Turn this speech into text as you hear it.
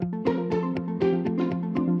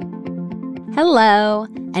Hello,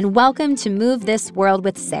 and welcome to Move This World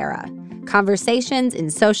with Sarah, Conversations in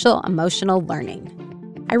Social Emotional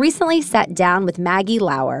Learning. I recently sat down with Maggie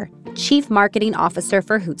Lauer, Chief Marketing Officer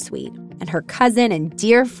for Hootsuite, and her cousin and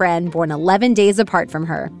dear friend born 11 days apart from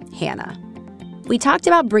her, Hannah. We talked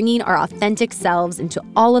about bringing our authentic selves into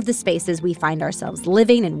all of the spaces we find ourselves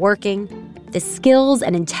living and working, the skills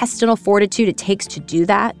and intestinal fortitude it takes to do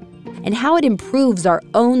that, and how it improves our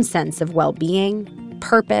own sense of well-being,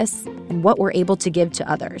 purpose, and what we're able to give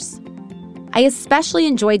to others. I especially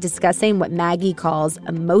enjoyed discussing what Maggie calls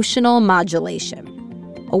emotional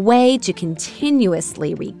modulation, a way to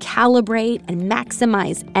continuously recalibrate and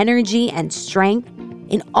maximize energy and strength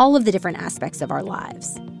in all of the different aspects of our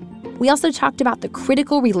lives. We also talked about the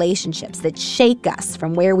critical relationships that shake us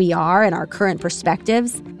from where we are and our current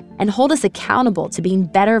perspectives and hold us accountable to being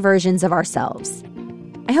better versions of ourselves.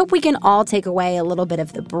 I hope we can all take away a little bit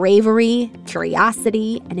of the bravery,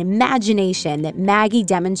 curiosity, and imagination that Maggie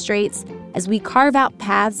demonstrates as we carve out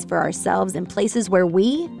paths for ourselves in places where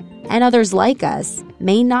we, and others like us,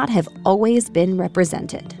 may not have always been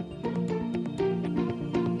represented.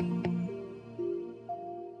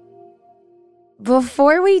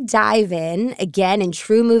 Before we dive in, again, in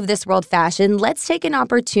true Move This World fashion, let's take an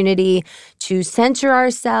opportunity to center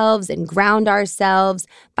ourselves and ground ourselves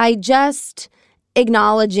by just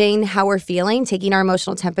acknowledging how we're feeling, taking our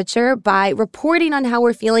emotional temperature by reporting on how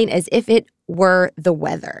we're feeling as if it were the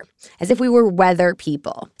weather, as if we were weather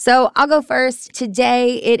people. So I'll go first.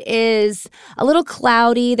 Today it is a little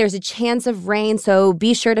cloudy. There's a chance of rain, so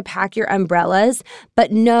be sure to pack your umbrellas,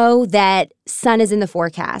 but know that sun is in the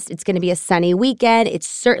forecast. It's going to be a sunny weekend. It's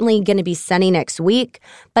certainly going to be sunny next week,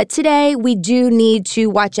 but today we do need to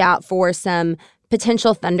watch out for some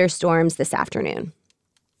potential thunderstorms this afternoon.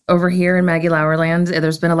 Over here in Maggie Lauer land,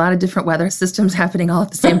 there's been a lot of different weather systems happening all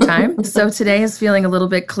at the same time. So today is feeling a little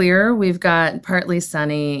bit clearer. We've got partly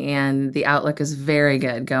sunny, and the outlook is very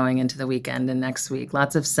good going into the weekend and next week.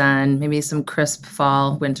 Lots of sun, maybe some crisp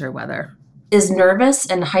fall, winter weather. Is nervous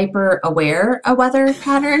and hyper aware a weather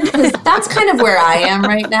pattern? Because that's kind of where I am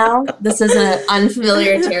right now. This is an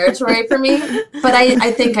unfamiliar territory for me, but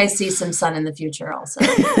I think I see some sun in the future also.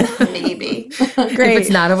 Maybe. Great. If it's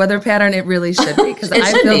not a weather pattern, it really should be, because I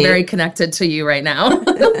feel very connected to you right now.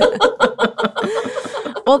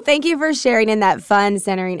 Well, thank you for sharing in that fun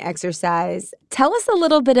centering exercise. Tell us a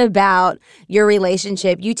little bit about your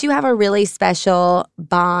relationship. You two have a really special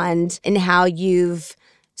bond in how you've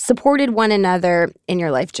supported one another in your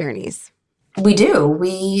life journeys. We do.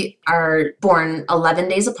 We are born 11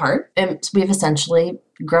 days apart, and we've essentially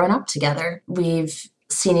grown up together. We've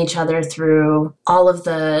seen each other through all of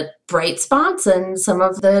the bright spots and some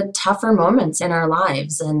of the tougher moments in our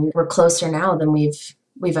lives, and we're closer now than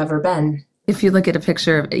we've ever been. If you look at a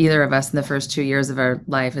picture of either of us in the first 2 years of our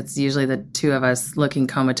life, it's usually the two of us looking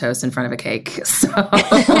comatose in front of a cake. So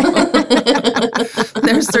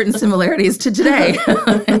there's certain similarities to today.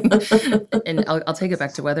 And I'll take it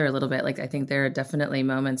back to weather a little bit. Like, I think there are definitely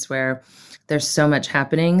moments where there's so much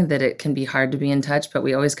happening that it can be hard to be in touch, but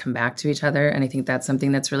we always come back to each other. And I think that's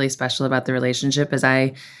something that's really special about the relationship. As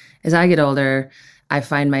I get older, I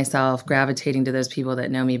find myself gravitating to those people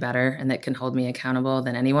that know me better and that can hold me accountable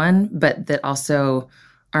than anyone, but that also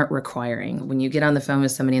aren't requiring. When you get on the phone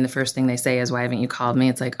with somebody and the first thing they say is, "Why haven't you called me?"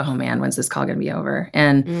 It's like, oh man, when's this call going to be over?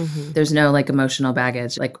 And there's no like emotional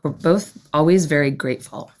baggage. Like, we're both always very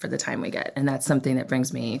grateful for the time we get. And that's something that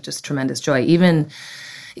brings me just tremendous joy, even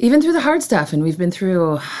through the hard stuff. And we've been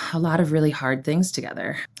through a lot of really hard things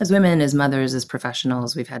together. As women, as mothers, as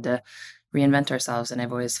professionals, we've had to reinvent ourselves. And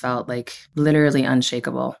I've always felt like literally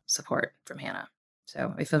unshakable support from Hannah.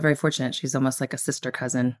 So I feel very fortunate. She's almost like a sister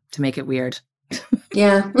cousin, to make it weird.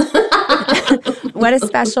 Yeah. What a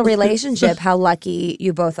special relationship. How lucky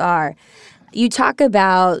you both are. You talk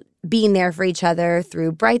about being there for each other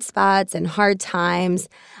through bright spots and hard times.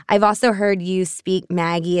 I've also heard you speak,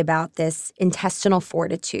 Maggie, about this intestinal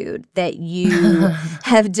fortitude that you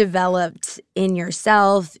have developed in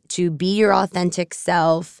yourself to be your authentic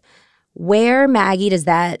self. Where, Maggie, does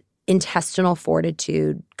that intestinal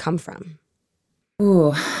fortitude come from?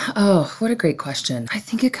 What a great question. I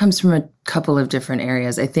think it comes from a couple of different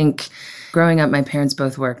areas. I think growing up, my parents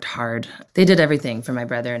both worked hard. They did everything for my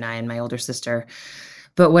brother and I and my older sister.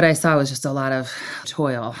 But what I saw was just a lot of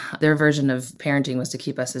toil. Their version of parenting was to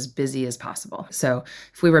keep us as busy as possible. So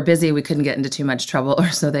if we were busy, we couldn't get into too much trouble, or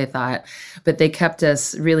so they thought. But they kept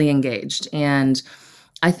us really engaged. And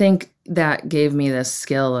I think that gave me this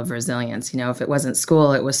skill of resilience. You know, if it wasn't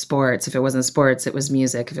school, it was sports. If it wasn't sports, it was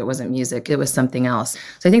music. If it wasn't music, it was something else.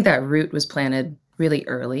 So I think that root was planted really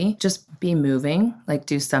early. Just be moving, like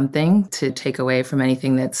do something to take away from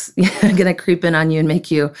anything that's going to creep in on you and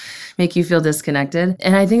make you feel disconnected.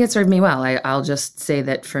 And I think it served me well. I'll just say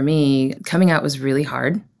that for me, coming out was really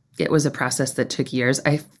hard. It was a process that took years.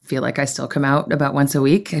 I feel like I still come out about once a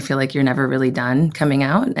week. I feel like you're never really done coming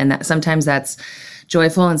out. And that sometimes that's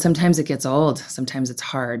joyful and sometimes it gets old. Sometimes it's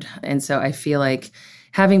hard. And so I feel like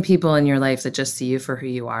having people in your life that just see you for who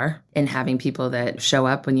you are and having people that show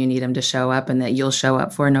up when you need them to show up and that you'll show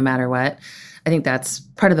up for no matter what, I think that's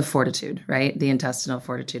part of the fortitude, right? The intestinal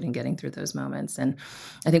fortitude in getting through those moments. And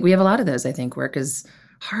I think we have a lot of those. I think work is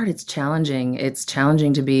hard. It's challenging. It's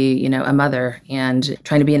challenging to be, a mother and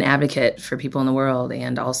trying to be an advocate for people in the world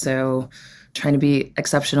and also trying to be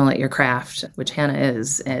exceptional at your craft, which Hannah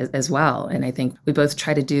is as well. And I think we both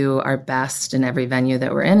try to do our best in every venue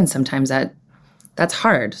that we're in. And sometimes that's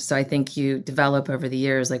hard. So I think you develop over the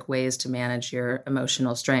years like ways to manage your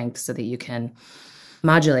emotional strength so that you can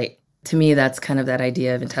modulate. To me, that's kind of that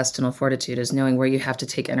idea of intestinal fortitude, is knowing where you have to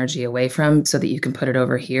take energy away from so that you can put it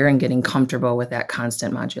over here and getting comfortable with that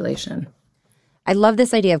constant modulation. I love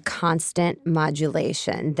this idea of constant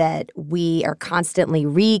modulation, that we are constantly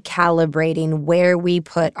recalibrating where we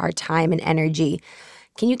put our time and energy.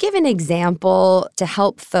 Can you give an example to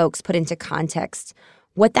help folks put into context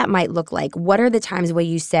what that might look like? What are the times where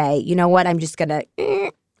you say, you know what, I'm just going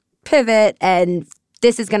to pivot and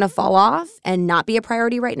this is going to fall off and not be a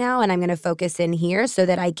priority right now, and I'm going to focus in here so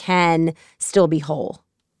that I can still be whole?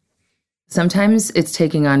 Sometimes it's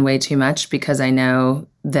taking on way too much because I know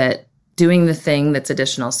that doing the thing that's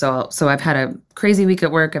additional. So I've had a crazy week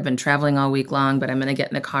at work. I've been traveling all week long, but I'm going to get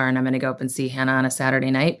in the car and I'm going to go up and see Hannah on a Saturday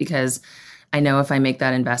night because I know if I make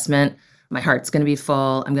that investment, my heart's going to be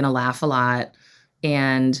full. I'm going to laugh a lot.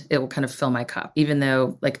 And it will kind of fill my cup, even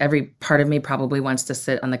though like every part of me probably wants to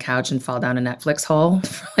sit on the couch and fall down a Netflix hole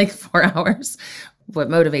for like 4 hours. What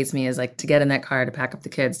motivates me is like to get in that car, to pack up the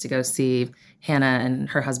kids, to go see Hannah and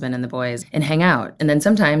her husband and the boys and hang out. And then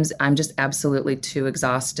sometimes I'm just absolutely too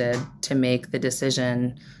exhausted to make the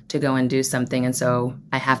decision to go and do something. And so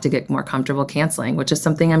I have to get more comfortable canceling, which is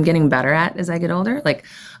something I'm getting better at as I get older. Like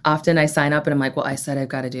often I sign up and I'm like, well, I said I've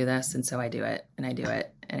got to do this. And so I do it and I do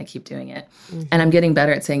it and I keep doing it. Mm-hmm. And I'm getting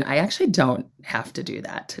better at saying, I actually don't have to do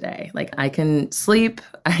that today. Like I can sleep,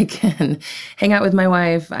 I can hang out with my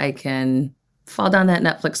wife, I can fall down that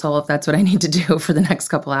Netflix hole if that's what I need to do for the next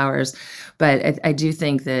couple hours. But I do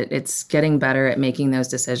think that it's getting better at making those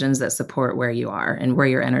decisions that support where you are and where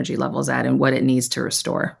your energy level's at and what it needs to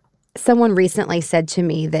restore. Someone recently said to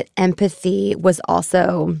me that empathy was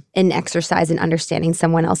also an exercise in understanding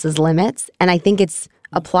someone else's limits. And I think it's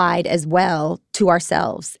applied as well to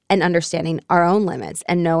ourselves and understanding our own limits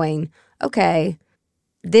and knowing, okay,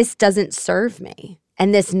 this doesn't serve me.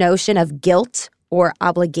 And this notion of guilt or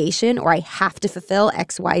obligation, or I have to fulfill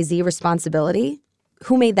XYZ responsibility,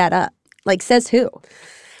 who made that up? Like, says who?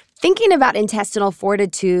 Thinking about intestinal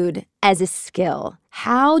fortitude as a skill,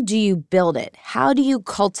 how do you build it? How do you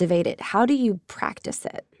cultivate it? How do you practice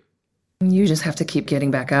it? You just have to keep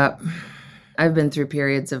getting back up. I've been through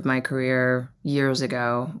periods of my career years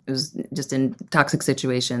ago. It was just in toxic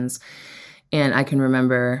situations. And I can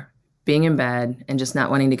remember being in bed and just not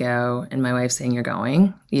wanting to go. And my wife saying, you're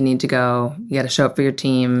going, you need to go, you got to show up for your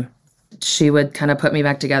team. She would kind of put me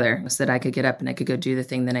back together so that I could get up and I could go do the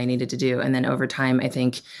thing that I needed to do. And then over time, I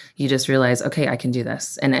think you just realize, okay, I can do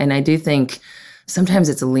this. And I do think sometimes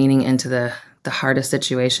it's leaning into the hardest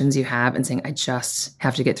situations you have and saying, I just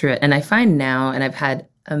have to get through it. And I find now, and I've had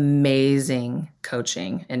amazing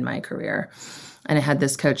coaching in my career. And I had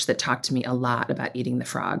this coach that talked to me a lot about eating the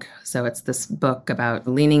frog. So it's this book about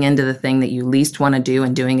leaning into the thing that you least want to do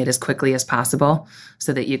and doing it as quickly as possible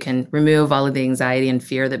so that you can remove all of the anxiety and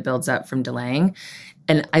fear that builds up from delaying.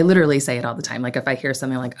 And I literally say it all the time. Like if I hear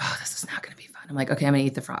something like, oh, this is not going to be fun, I'm like, okay, I'm going to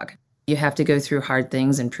eat the frog. You have to go through hard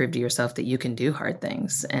things and prove to yourself that you can do hard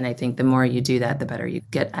things. And I think the more you do that, the better you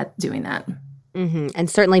get at doing that. Mm-hmm. And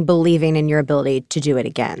certainly believing in your ability to do it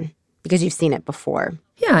again because you've seen it before.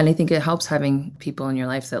 Yeah, and I think it helps having people in your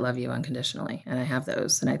life that love you unconditionally. And I have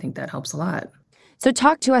those, and I think that helps a lot. So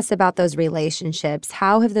talk to us about those relationships.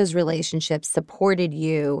 How have those relationships supported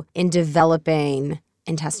you in developing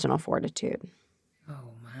intestinal fortitude?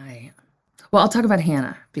 Oh, my. Well, I'll talk about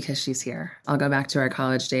Hannah because she's here. I'll go back to our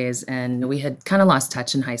college days, and we had kind of lost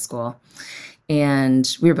touch in high school. And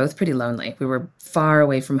we were both pretty lonely. We were far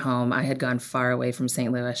away from home. I had gone far away from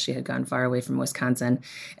St. Louis. She had gone far away from Wisconsin.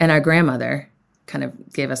 And our grandmother kind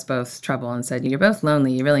of gave us both trouble and said, you're both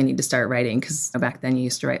lonely. You really need to start writing, because back then you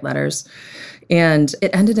used to write letters. And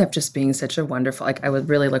it ended up just being such a wonderful, like I would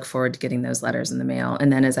really look forward to getting those letters in the mail.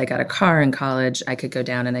 And then as I got a car in college, I could go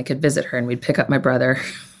down and I could visit her, and we'd pick up my brother.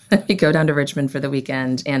 We'd go down to Richmond for the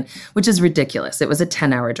weekend, and which is ridiculous. It was a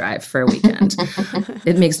 10-hour drive for a weekend.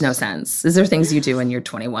 It makes no sense. These are things you do when you're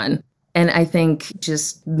 21. And I think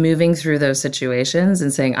just moving through those situations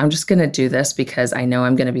and saying, I'm just going to do this because I know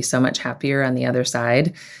I'm going to be so much happier on the other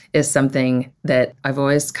side, is something that I've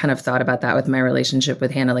always kind of thought about that with my relationship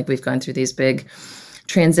with Hannah. Like, we've gone through these big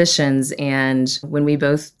transitions, and when we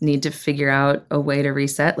both need to figure out a way to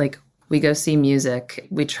reset, like we go see music,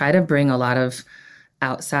 we try to bring a lot of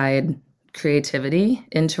outside creativity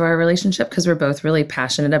into our relationship because we're both really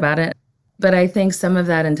passionate about it. But I think some of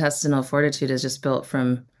that intestinal fortitude is just built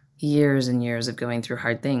from years and years of going through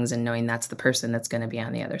hard things and knowing that's the person that's going to be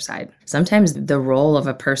on the other side. Sometimes the role of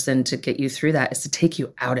a person to get you through that is to take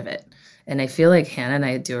you out of it. And I feel like Hannah and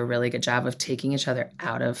I do a really good job of taking each other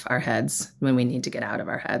out of our heads when we need to get out of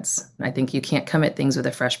our heads. I think you can't come at things with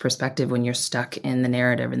a fresh perspective when you're stuck in the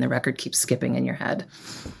narrative and the record keeps skipping in your head.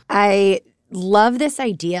 I love this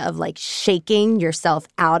idea of like shaking yourself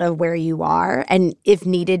out of where you are and, if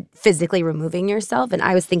needed, physically removing yourself. And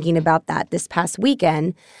I was thinking about that this past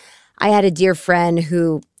weekend. I had a dear friend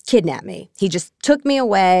who kidnapped me. He just took me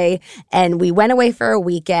away, and we went away for a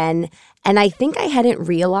weekend. And I think I hadn't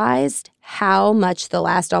realized how much the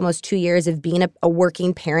last almost 2 years of being a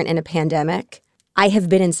working parent in a pandemic, I have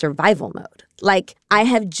been in survival mode. Like, I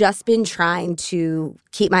have just been trying to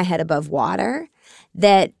keep my head above water.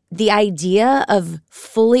 That the idea of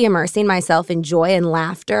fully immersing myself in joy and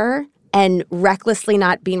laughter and recklessly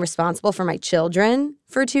not being responsible for my children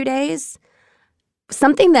for 2 days,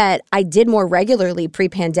 something that I did more regularly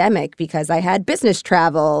pre-pandemic because I had business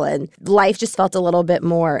travel and life just felt a little bit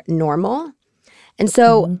more normal. And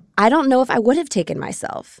so I don't know if I would have taken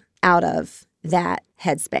myself out of that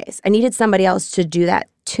headspace. I needed somebody else to do that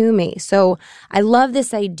to me. So I love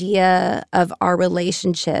this idea of our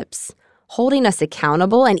relationships holding us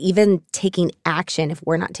accountable and even taking action if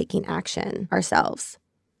we're not taking action ourselves.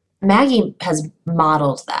 Maggie has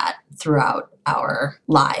modeled that throughout our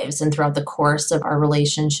lives and throughout the course of our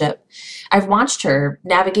relationship. I've watched her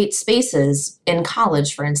navigate spaces in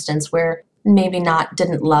college, for instance, where maybe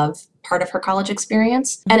didn't love part of her college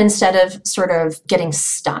experience. And instead of sort of getting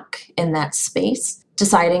stuck in that space,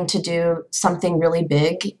 deciding to do something really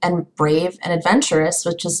big and brave and adventurous,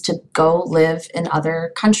 which is to go live in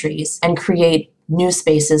other countries and create new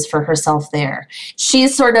spaces for herself there.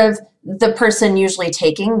 She's sort of the person usually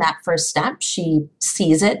taking that first step. She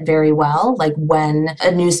sees it very well, like when a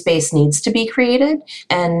new space needs to be created,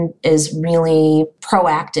 and is really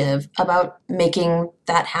proactive about making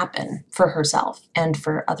that happen for herself and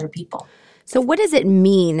for other people. So what does it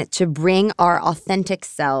mean to bring our authentic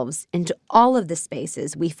selves into all of the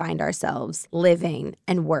spaces we find ourselves living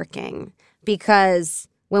and working? Because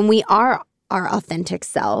when we are our authentic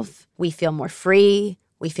self, we feel more free,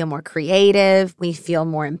 we feel more creative, we feel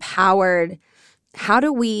more empowered. How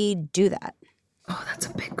do we do that? Oh, that's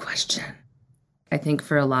a big question. I think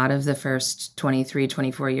for a lot of the first 23,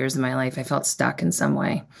 24 years of my life, I felt stuck in some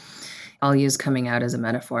way. I'll use coming out as a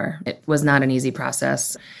metaphor. It was not an easy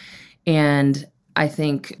process. And I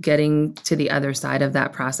think getting to the other side of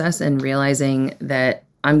that process and realizing that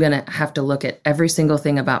I'm going to have to look at every single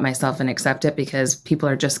thing about myself and accept it, because people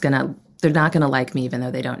are just they're not going to like me even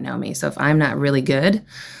though they don't know me. So if I'm not really good,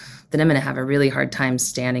 then I'm going to have a really hard time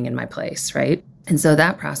standing in my place, right? And so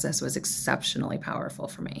that process was exceptionally powerful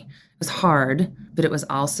for me. It was hard, but it was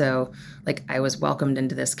also like I was welcomed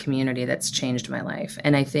into this community that's changed my life.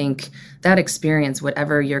 And I think that experience,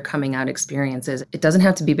 whatever your coming out experience is, it doesn't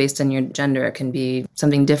have to be based on your gender. It can be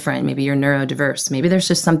something different. Maybe you're neurodiverse. Maybe there's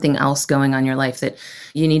just something else going on in your life that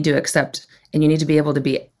you need to accept, and you need to be able to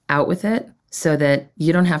be out with it so that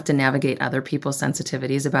you don't have to navigate other people's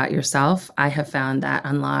sensitivities about yourself. I have found that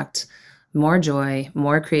unlocked more joy,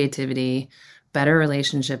 more creativity, better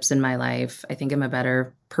relationships in my life. I think I'm a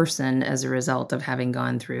better person as a result of having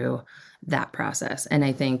gone through that process. And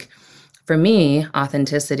I think for me,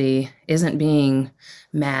 authenticity isn't being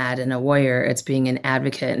mad and a warrior. It's being an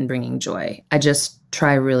advocate and bringing joy. I just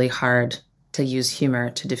try really hard to use humor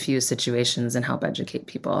to diffuse situations and help educate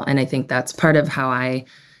people. And I think that's part of how I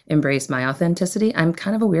embrace my authenticity. I'm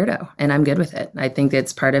kind of a weirdo, and I'm good with it. I think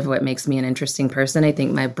it's part of what makes me an interesting person. I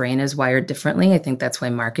think my brain is wired differently. I think that's why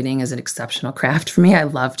marketing is an exceptional craft for me. I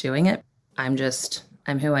love doing it. I'm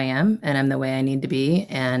who I am, and I'm the way I need to be,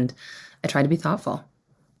 and I try to be thoughtful.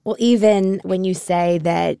 Well, even when you say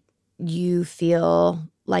that you feel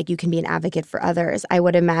like you can be an advocate for others, I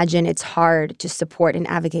would imagine it's hard to support and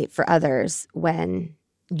advocate for others when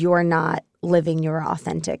you're not living your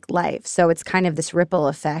authentic life. So it's kind of this ripple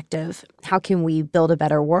effect of how can we build a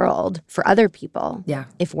better world for other people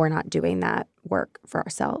if we're not doing that work for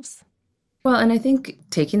ourselves. Well, and I think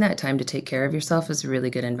taking that time to take care of yourself is a really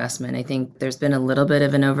good investment. I think there's been a little bit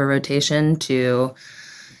of an over-rotation to,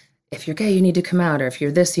 if you're gay, you need to come out, or if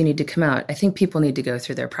you're this, you need to come out. I think people need to go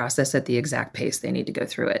through their process at the exact pace they need to go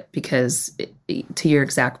through it, because to your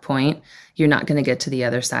exact point, you're not going to get to the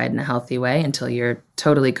other side in a healthy way until you're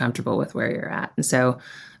totally comfortable with where you're at. And so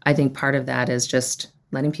I think part of that is just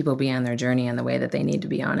letting people be on their journey in the way that they need to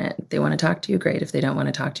be on it. If they want to talk to you, great. If they don't want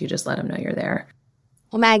to talk to you, just let them know you're there.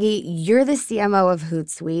 Well, Maggie, you're the CMO of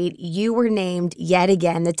Hootsuite. You were named yet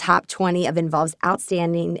again the top 20 of Involve's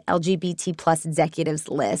outstanding LGBT plus executives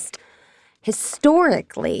list.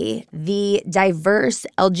 Historically, the diverse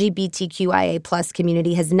LGBTQIA plus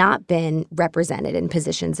community has not been represented in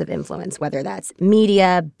positions of influence, whether that's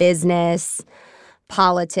media, business,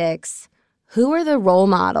 politics. Who are the role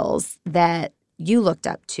models that you looked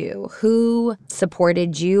up to? Who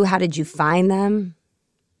supported you? How did you find them?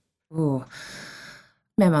 Ooh.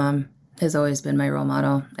 My mom has always been my role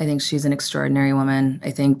model. I think she's an extraordinary woman.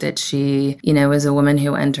 I think that she, is a woman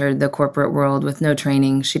who entered the corporate world with no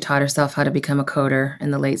training. She taught herself how to become a coder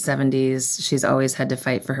in the late 70s. She's always had to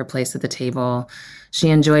fight for her place at the table. She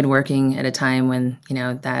enjoyed working at a time when,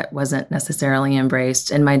 that wasn't necessarily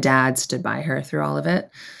embraced. And my dad stood by her through all of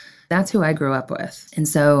it. That's who I grew up with. And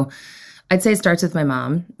so I'd say it starts with my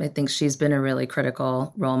mom. I think she's been a really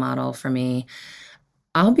critical role model for me.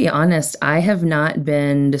 I'll be honest, I have not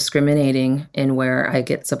been discriminating in where I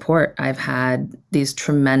get support. I've had these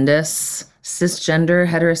tremendous cisgender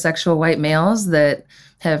heterosexual white males that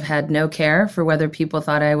have had no care for whether people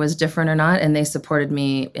thought I was different or not, and they supported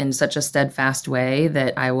me in such a steadfast way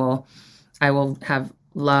that I will have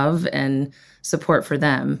love and support for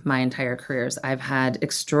them my entire careers. I've had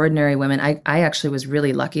extraordinary women. I actually was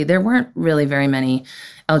really lucky. There weren't really very many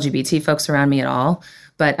LGBT folks around me at all.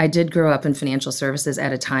 But I did grow up in financial services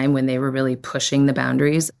at a time when they were really pushing the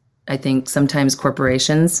boundaries. I think sometimes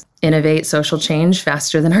corporations innovate social change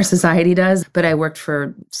faster than our society does. But I worked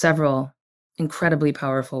for several incredibly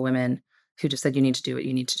powerful women who just said, you need to do what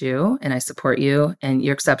you need to do, and I support you, and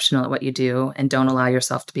you're exceptional at what you do, and don't allow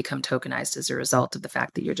yourself to become tokenized as a result of the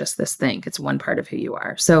fact that you're just this thing. It's one part of who you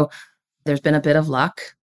are. So there's been a bit of luck,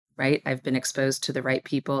 right? I've been exposed to the right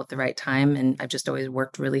people at the right time, and I've just always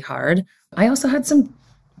worked really hard. I also had some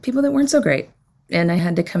people that weren't so great, and I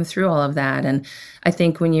had to come through all of that. And I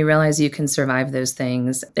think when you realize you can survive those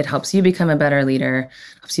things, it helps you become a better leader,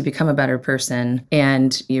 helps you become a better person,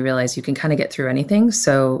 and you realize you can kind of get through anything.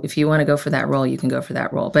 So if you want to go for that role, you can go for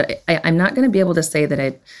that role. But I'm not going to be able to say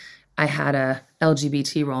that I had a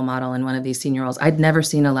LGBT role model in one of these senior roles. I'd never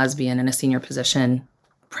seen a lesbian in a senior position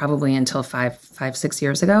probably until 6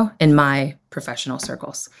 years ago in my professional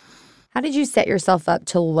circles. How did you set yourself up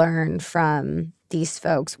to learn from these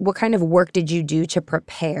folks? What kind of work did you do to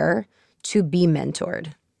prepare to be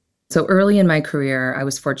mentored? So early in my career, I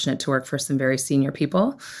was fortunate to work for some very senior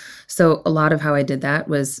people. So a lot of how I did that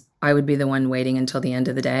was I would be the one waiting until the end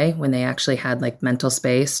of the day when they actually had like mental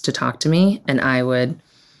space to talk to me. And I would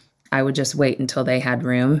just wait until they had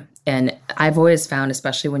room. And I've always found,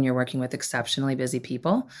 especially when you're working with exceptionally busy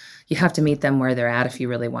people, you have to meet them where they're at if you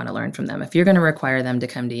really want to learn from them. If you're going to require them to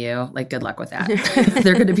come to you, like, good luck with that.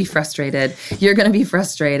 They're going to be frustrated. You're going to be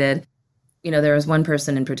frustrated. There was one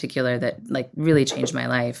person in particular that like really changed my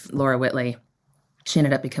life, Laura Whitley. She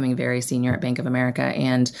ended up becoming very senior at Bank of America.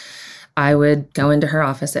 And I would go into her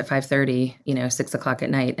office at 5:30, 6:00 at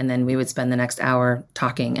night, and then we would spend the next hour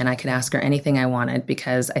talking, and I could ask her anything I wanted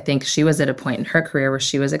because I think she was at a point in her career where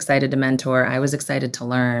she was excited to mentor. I was excited to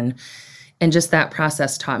learn. And just that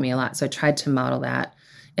process taught me a lot. So I tried to model that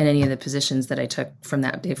in any of the positions that I took from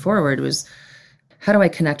that day forward was, how do I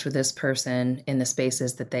connect with this person in the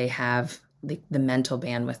spaces that they have the mental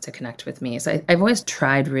bandwidth to connect with me? So I've always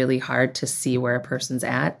tried really hard to see where a person's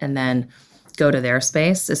at and then go to their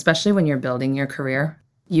space, especially when you're building your career.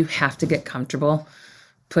 You have to get comfortable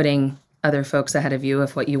putting other folks ahead of you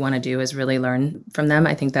if what you want to do is really learn from them.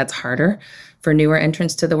 I think that's harder for newer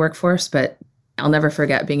entrants to the workforce, but I'll never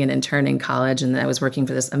forget being an intern in college, and I was working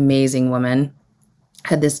for this amazing woman,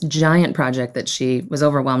 had this giant project that she was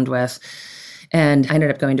overwhelmed with, and I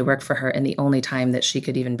ended up going to work for her, and the only time that she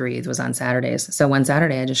could even breathe was on Saturdays. So one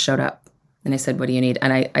Saturday, I just showed up. And I said, what do you need?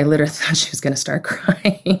 And I literally thought she was going to start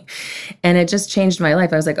crying. And it just changed my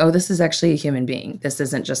life. I was like, oh, this is actually a human being. This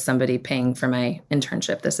isn't just somebody paying for my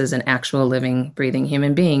internship. This is an actual living, breathing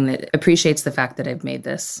human being that appreciates the fact that I've made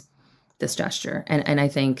this this gesture. And I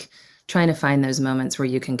think trying to find those moments where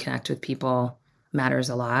you can connect with people matters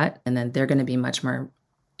a lot. And then they're going to be much more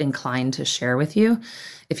inclined to share with you.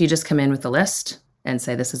 If you just come in with a list and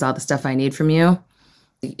say, this is all the stuff I need from you,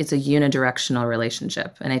 it's a unidirectional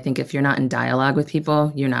relationship. And I think if you're not in dialogue with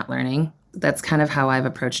people, you're not learning. That's kind of how I've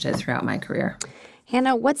approached it throughout my career.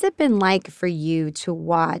 Hannah, what's it been like for you to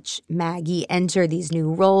watch Maggie enter these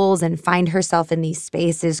new roles and find herself in these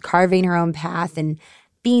spaces, carving her own path and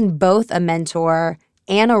being both a mentor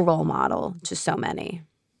and a role model to so many?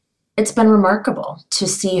 It's been remarkable to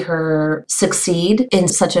see her succeed in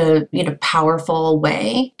such a powerful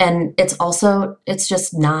way. And it's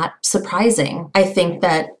just not surprising. I think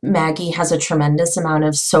that Maggie has a tremendous amount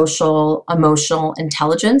of social, emotional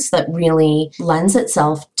intelligence that really lends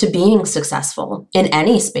itself to being successful in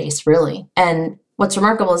any space, really. And what's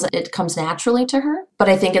remarkable is it comes naturally to her. But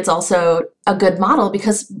I think it's also a good model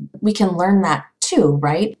because we can learn that too,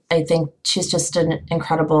 right? I think she's just an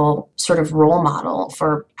incredible sort of role model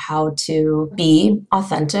for how to be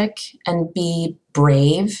authentic and be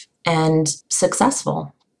brave and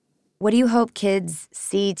successful. What do you hope kids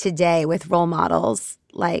see today with role models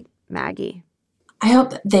like Maggie? I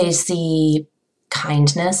hope they see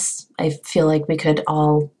kindness. I feel like we could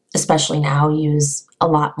all, especially now, use a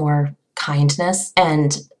lot more kindness.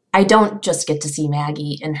 And I don't just get to see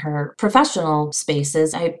Maggie in her professional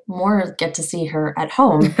spaces. I more get to see her at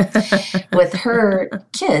home with her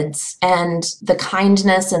kids, and the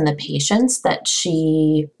kindness and the patience that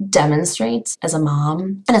she demonstrates as a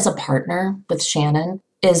mom and as a partner with Shannon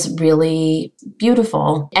is really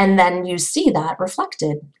beautiful. And then you see that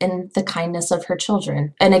reflected in the kindness of her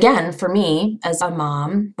children. And again, for me, as a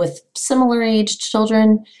mom with similar aged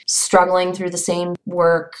children, struggling through the same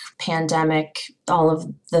work, pandemic, all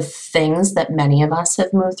of the things that many of us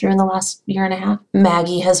have moved through in the last year and a half,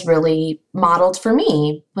 Maggie has really modeled for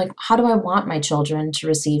me, like, how do I want my children to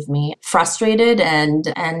receive me? Frustrated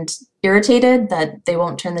and irritated that they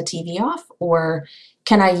won't turn the TV off? Or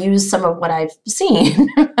can I use some of what I've seen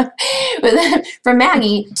from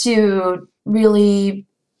Maggie to really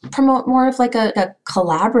promote more of like a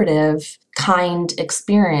collaborative, kind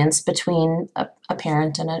experience between a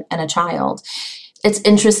parent and a child? It's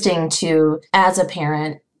interesting to, as a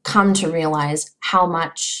parent, come to realize how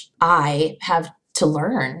much I have to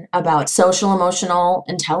learn about social emotional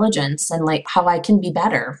intelligence and like how I can be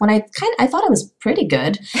better. When I thought I was pretty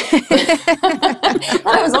good. I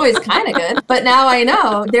thought I was always kind of good, but now I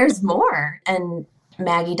know there's more, and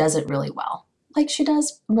Maggie does it really well. Like she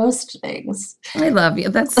does most things. I love you.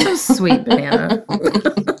 That's so sweet, Banana.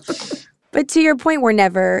 But to your point, we're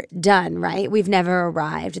never done, right? We've never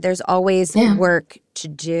arrived. There's always work to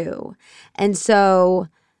do. And so,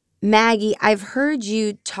 Maggie, I've heard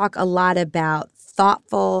you talk a lot about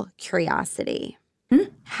thoughtful curiosity.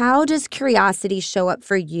 How does curiosity show up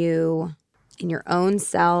for you in your own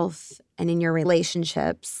self and in your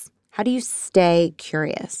relationships? How do you stay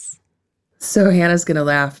curious? So Hannah's going to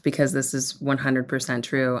laugh because this is 100%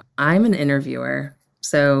 true. I'm an interviewer,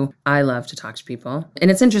 so I love to talk to people.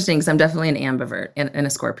 And it's interesting because I'm definitely an ambivert and a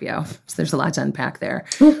Scorpio, so there's a lot to unpack there.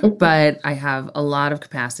 But I have a lot of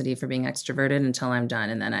capacity for being extroverted until I'm done,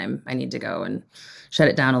 and then I need to go and shut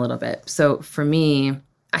it down a little bit. So for me,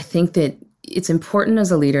 I think that it's important as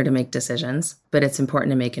a leader to make decisions, but it's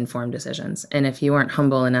important to make informed decisions. And if you aren't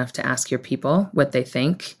humble enough to ask your people what they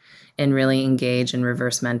think and really engage in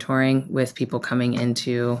reverse mentoring with people coming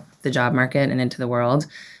into the job market and into the world,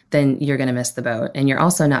 then you're going to miss the boat. And you're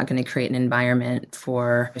also not going to create an environment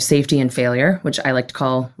for safety and failure, which I like to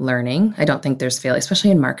call learning. I don't think there's failure,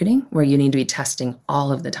 especially in marketing, where you need to be testing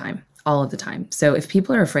all of the time. So if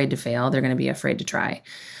people are afraid to fail, they're going to be afraid to try.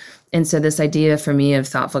 And so this idea for me of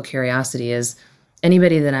thoughtful curiosity is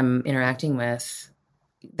anybody that I'm interacting with,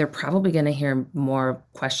 they're probably going to hear more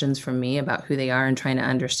questions from me about who they are and trying to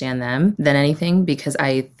understand them than anything, because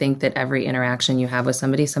I think that every interaction you have with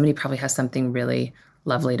somebody probably has something really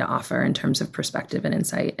lovely to offer in terms of perspective and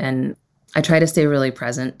insight. And I try to stay really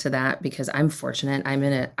present to that because I'm fortunate.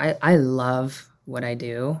 I love what I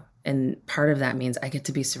do. And part of that means I get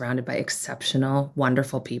to be surrounded by exceptional,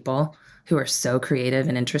 wonderful people who are so creative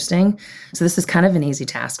and interesting. So this is kind of an easy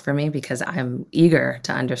task for me because I'm eager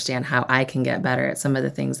to understand how I can get better at some of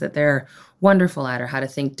the things that they're wonderful at, or how to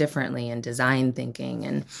think differently and design thinking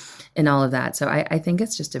and all of that. So I think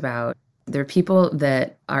it's just about, there are people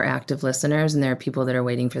that are active listeners and there are people that are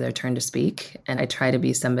waiting for their turn to speak. And I try to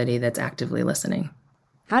be somebody that's actively listening.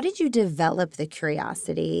 How did you develop the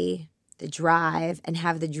curiosity, the drive, and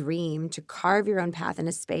have the dream to carve your own path in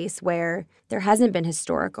a space where there hasn't been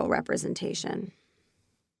historical representation?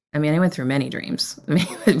 I mean, I went through many dreams. I mean,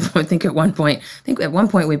 I think at one point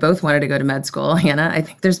we both wanted to go to med school, Hannah. I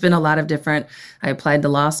think there's been a lot of different, I applied to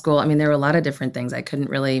law school. I mean, there were a lot of different things. I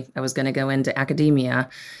was going to go into academia.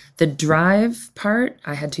 The drive part,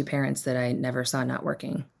 I had two parents that I never saw not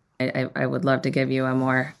working. I would love to give you a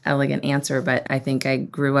more elegant answer, but I think I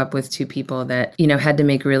grew up with two people that, had to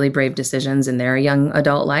make really brave decisions in their young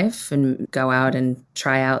adult life and go out and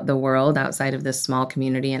try out the world outside of this small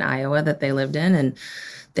community in Iowa that they lived in. And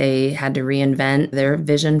they had to reinvent their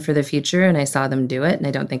vision for the future, and I saw them do it. And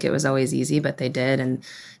I don't think it was always easy, but they did. And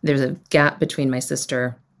there's a gap between my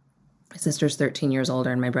sister. My sister's 13 years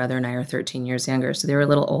older, and my brother and I are 13 years younger. So they were a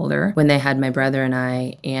little older when they had my brother and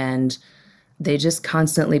I, and they just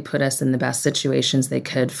constantly put us in the best situations they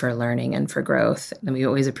could for learning and for growth. And we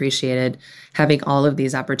always appreciated having all of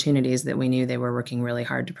these opportunities that we knew they were working really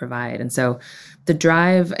hard to provide. And so the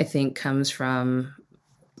drive, I think, comes from,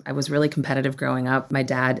 I was really competitive growing up. My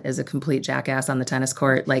dad is a complete jackass on the tennis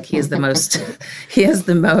court. Like, he is the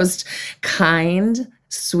most kind,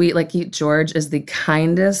 sweet, George is the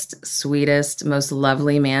kindest, sweetest, most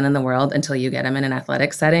lovely man in the world until you get him in an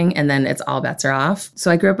athletic setting, and then it's all bets are off. So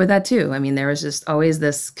I grew up with that too. I mean, there was just always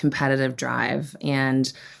this competitive drive.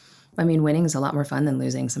 And I mean, winning is a lot more fun than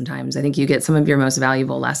losing sometimes. I think you get some of your most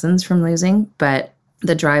valuable lessons from losing, but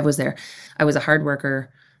the drive was there. I was a hard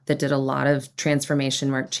worker that did a lot of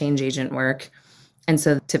transformation work, change agent work. And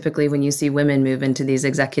so typically when you see women move into these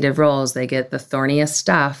executive roles, they get the thorniest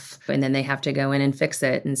stuff and then they have to go in and fix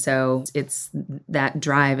it. And so it's that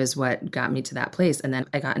drive is what got me to that place. And then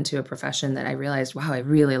I got into a profession that I realized, wow, I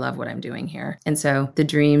really love what I'm doing here. And so the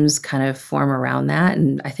dreams kind of form around that.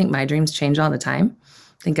 And I think my dreams change all the time.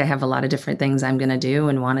 I think I have a lot of different things I'm going to do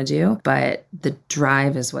and want to do, but the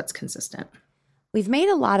drive is what's consistent. We've made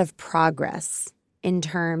a lot of progress in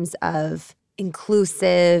terms of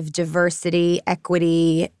inclusive, diversity,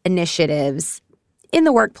 equity initiatives in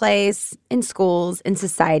the workplace, in schools, in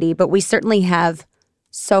society, but we certainly have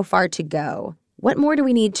so far to go. What more do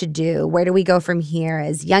we need to do? Where do we go from here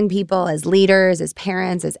as young people, as leaders, as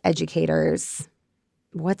parents, as educators?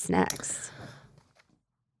 What's next?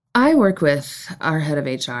 I work with our head of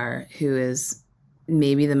HR, who is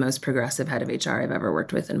maybe the most progressive head of HR I've ever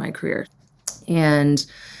worked with in my career. And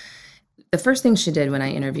the first thing she did when I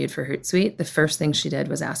interviewed for Hootsuite, the first thing she did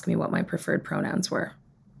was ask me what my preferred pronouns were.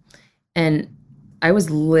 And I was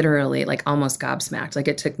literally almost gobsmacked.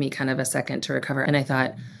 It took me kind of a second to recover. And I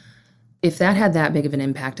thought, if that had that big of an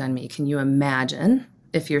impact on me, can you imagine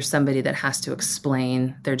if you're somebody that has to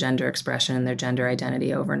explain their gender expression and their gender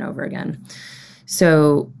identity over and over again?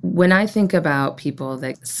 So when I think about people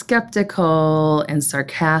that skeptical and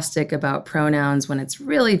sarcastic about pronouns, when it's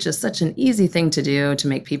really just such an easy thing to do to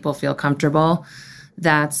make people feel comfortable,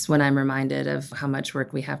 that's when I'm reminded of how much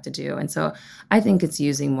work we have to do. And so I think it's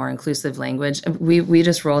using more inclusive language. We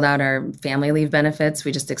just rolled out our family leave benefits.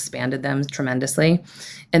 We just expanded them tremendously.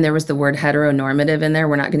 And there was the word heteronormative in there.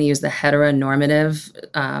 We're not going to use the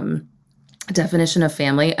heteronormative definition of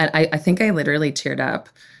family. And I think I literally teared up.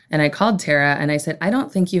 And I called Tara and I said, I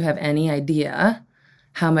don't think you have any idea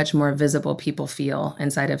how much more visible people feel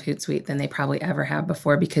inside of Hootsuite than they probably ever have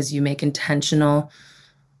before, because you make intentional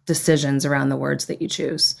decisions around the words that you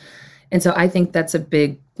choose. And so I think that's a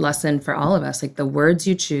big lesson for all of us. The words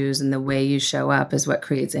you choose and the way you show up is what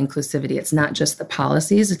creates inclusivity. It's not just the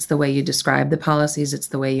policies, it's the way you describe the policies, it's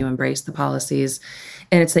the way you embrace the policies.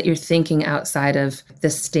 And it's that you're thinking outside of the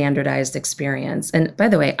standardized experience. And by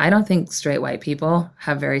the way, I don't think straight white people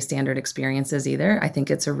have very standard experiences either. I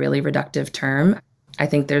think it's a really reductive term. I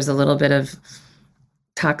think there's a little bit of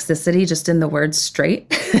toxicity just in the word straight.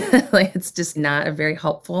 It's just not a very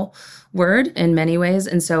helpful word in many ways.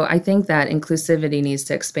 And so I think that inclusivity needs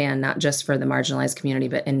to expand, not just for the marginalized community,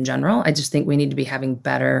 but in general. I just think we need to be having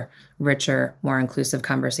better, richer, more inclusive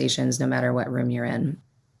conversations no matter what room you're in.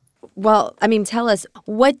 Well, tell us,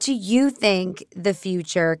 what do you think the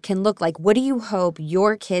future can look like? What do you hope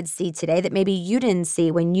your kids see today that maybe you didn't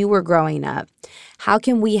see when you were growing up? How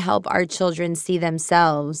can we help our children see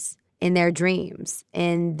themselves in their dreams,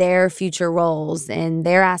 in their future roles, in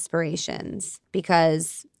their aspirations?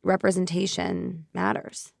 Because representation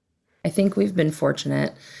matters. I think we've been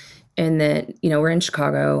fortunate in that, we're in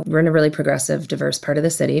Chicago. We're in a really progressive, diverse part of the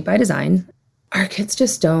city by design. Our kids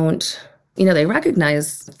just don't... they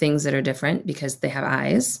recognize things that are different because they have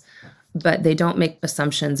eyes, but they don't make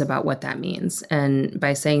assumptions about what that means. And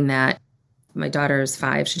by saying that, my daughter is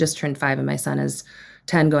 5. She just turned 5 and my son is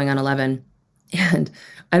 10 going on 11. And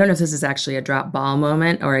I don't know if this is actually a drop ball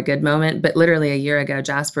moment or a good moment, but literally a year ago,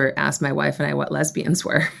 Jasper asked my wife and I what lesbians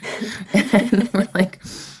were. And we're like,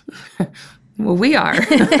 Well, we are.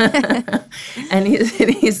 And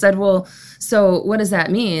he said, well, so what does that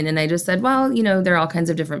mean? And I just said, well, there are all kinds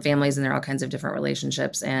of different families and there are all kinds of different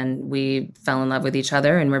relationships. And we fell in love with each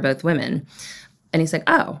other and we're both women. And he's like,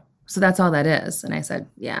 oh, so that's all that is. And I said,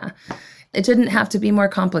 yeah, it didn't have to be more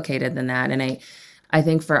complicated than that. And I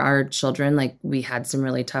think for our children, like we had some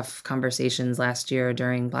really tough conversations last year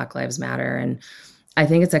during Black Lives Matter. And I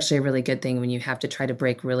think it's actually a really good thing when you have to try to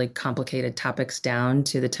break really complicated topics down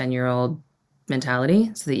to the 10-year-old mentality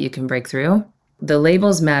so that you can break through. The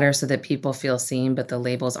labels matter so that people feel seen, but the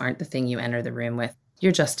labels aren't the thing you enter the room with.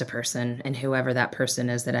 You're just a person, and whoever that person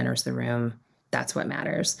is that enters the room, that's what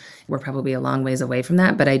matters. We're probably a long ways away from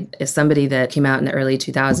that, but as somebody that came out in the early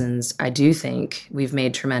 2000s, I do think we've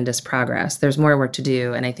made tremendous progress. There's more work to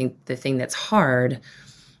do, and I think the thing that's hard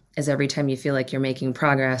is every time you feel like you're making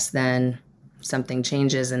progress, then something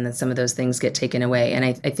changes and then some of those things get taken away. And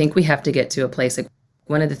I think we have to get to a place, like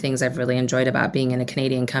one of the things I've really enjoyed about being in a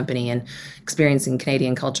Canadian company and experiencing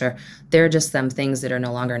Canadian culture, there are just some things that are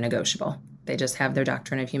no longer negotiable. They just have their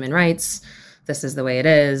doctrine of human rights. This is the way it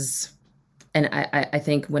is. And I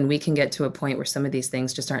think when we can get to a point where some of these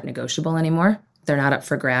things just aren't negotiable anymore, they're not up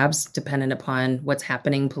for grabs dependent upon what's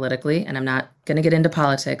happening politically. And I'm not going to get into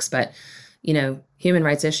politics, but, human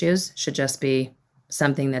rights issues should just be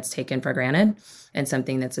something that's taken for granted and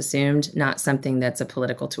something that's assumed, not something that's a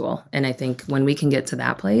political tool. And I think when we can get to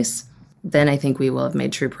that place, then I think we will have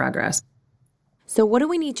made true progress. So what do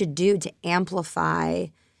we need to do to amplify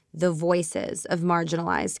the voices of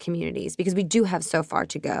marginalized communities? Because we do have so far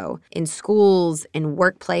to go in schools, in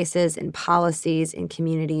workplaces, in policies, in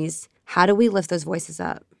communities. How do we lift those voices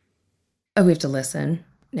up? Oh, we have to listen.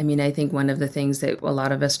 I think one of the things that a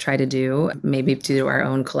lot of us try to do, maybe due to our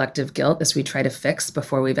own collective guilt, is we try to fix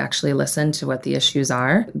before we've actually listened to what the issues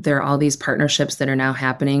are. There are all these partnerships that are now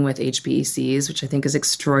happening with HBECs, which I think is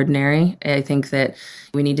extraordinary. I think that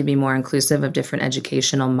we need to be more inclusive of different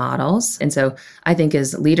educational models. And so I think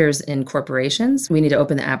as leaders in corporations, we need to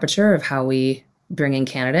open the aperture of how we bring in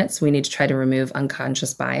candidates. We need to try to remove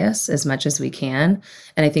unconscious bias as much as we can.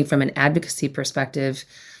 And I think from an advocacy perspective,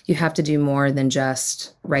 you have to do more than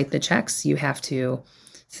just write the checks. You have to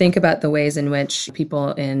think about the ways in which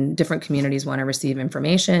people in different communities want to receive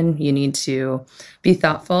information. You need to be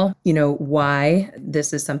thoughtful, why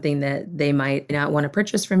this is something that they might not want to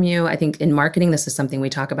purchase from you. I think in marketing, this is something we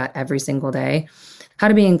talk about every single day. How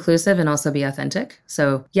to be inclusive and also be authentic.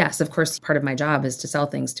 So yes, of course, part of my job is to sell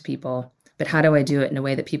things to people, but how do I do it in a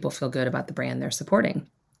way that people feel good about the brand they're supporting?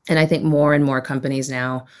 And I think more and more companies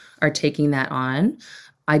now are taking that on.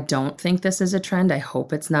 I don't think this is a trend. I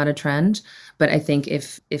hope it's not a trend. But I think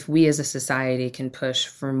if we as a society can push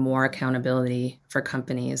for more accountability for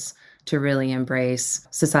companies to really embrace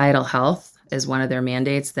societal health as one of their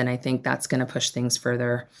mandates, then I think that's going to push things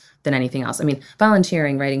further than anything else.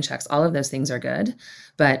 Volunteering, writing checks, all of those things are good.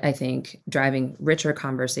 But I think driving richer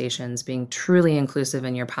conversations, being truly inclusive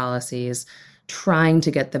in your policies, trying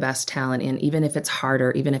to get the best talent in, even if it's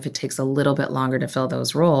harder, even if it takes a little bit longer to fill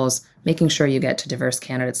those roles, making sure you get to diverse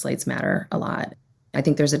candidate slates matter a lot. I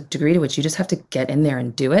think there's a degree to which you just have to get in there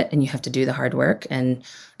and do it, and you have to do the hard work. And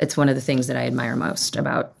it's one of the things that I admire most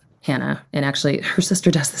about Hannah. And actually, her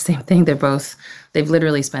sister does the same thing. They've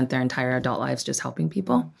literally spent their entire adult lives just helping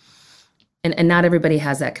people. And not everybody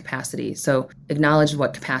has that capacity. So acknowledge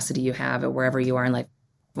what capacity you have at wherever you are in life.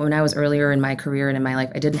 When I was earlier in my career and in my life,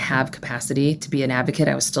 I didn't have capacity to be an advocate.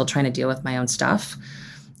 I was still trying to deal with my own stuff.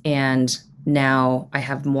 And now I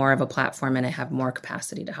have more of a platform and I have more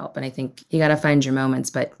capacity to help. And I think you got to find your moments,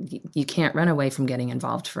 but you can't run away from getting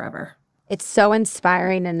involved forever. It's so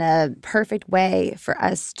inspiring and a perfect way for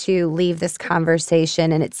us to leave this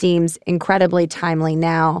conversation. And it seems incredibly timely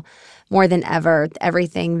now, more than ever,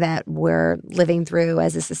 everything that we're living through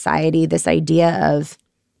as a society, this idea of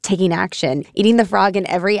taking action, eating the frog in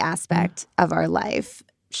every aspect of our life.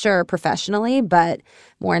 Sure, professionally, but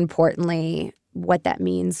more importantly, what that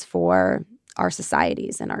means for our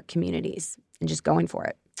societies and our communities and just going for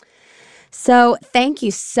it. So thank you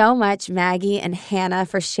so much, Maggie and Hannah,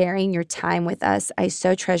 for sharing your time with us. I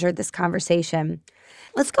so treasured this conversation.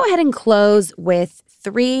 Let's go ahead and close with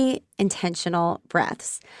 3 intentional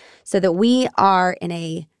breaths so that we are in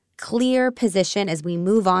a clear position as we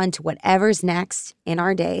move on to whatever's next in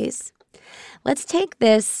our days. Let's take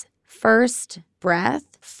this first breath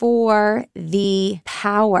for the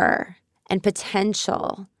power and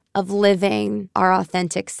potential of living our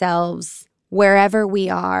authentic selves wherever we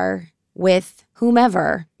are with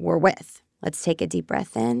whomever we're with. Let's take a deep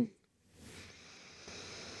breath in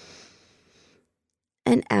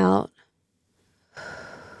and out.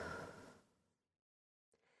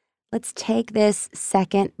 Let's take this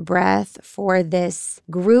second breath for this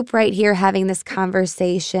group right here having this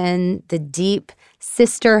conversation, the deep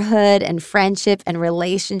sisterhood and friendship and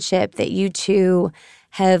relationship that you two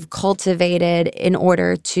have cultivated in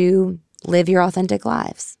order to live your authentic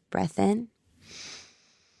lives. Breath in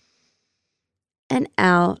and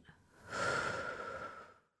out.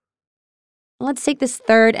 Let's take this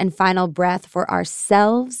third and final breath for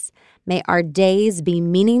ourselves. May our days be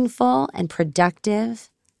meaningful and productive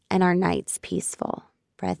and our nights peaceful.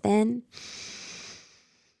 Breath in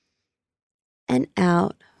and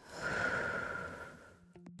out.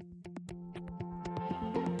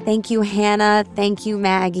 Thank you, Hannah. Thank you,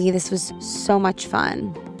 Maggie. This was so much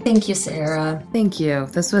fun. Thank you, Sarah. Thank you.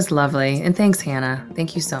 This was lovely. And thanks, Hannah.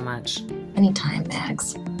 Thank you so much. Anytime,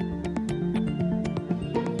 Mags.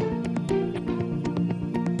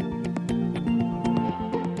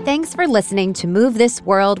 Thanks for listening to Move This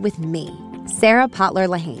World with me, Sarah Potler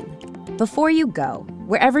Lahane. Before you go,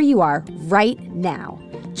 wherever you are right now,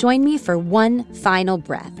 join me for one final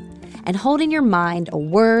breath and hold in your mind a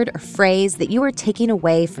word or phrase that you are taking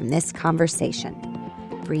away from this conversation.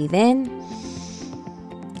 Breathe in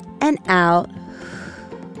and out.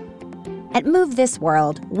 At Move This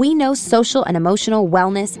World, we know social and emotional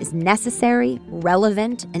wellness is necessary,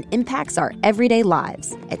 relevant, and impacts our everyday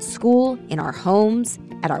lives at school, in our homes,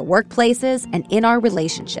 at our workplaces, and in our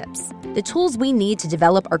relationships. The tools we need to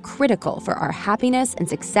develop are critical for our happiness and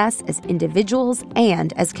success as individuals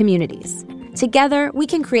and as communities. Together, we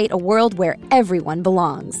can create a world where everyone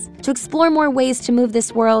belongs. To explore more ways to move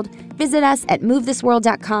this world, visit us at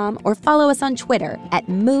movethisworld.com or follow us on Twitter at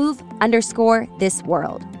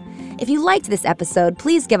move_thisworld. If you liked this episode,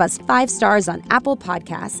 please give us 5 stars on Apple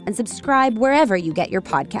Podcasts and subscribe wherever you get your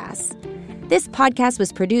podcasts. This podcast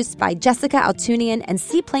was produced by Jessica Altunian and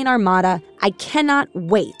Seaplane Armada. I cannot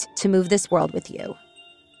wait to move this world with you.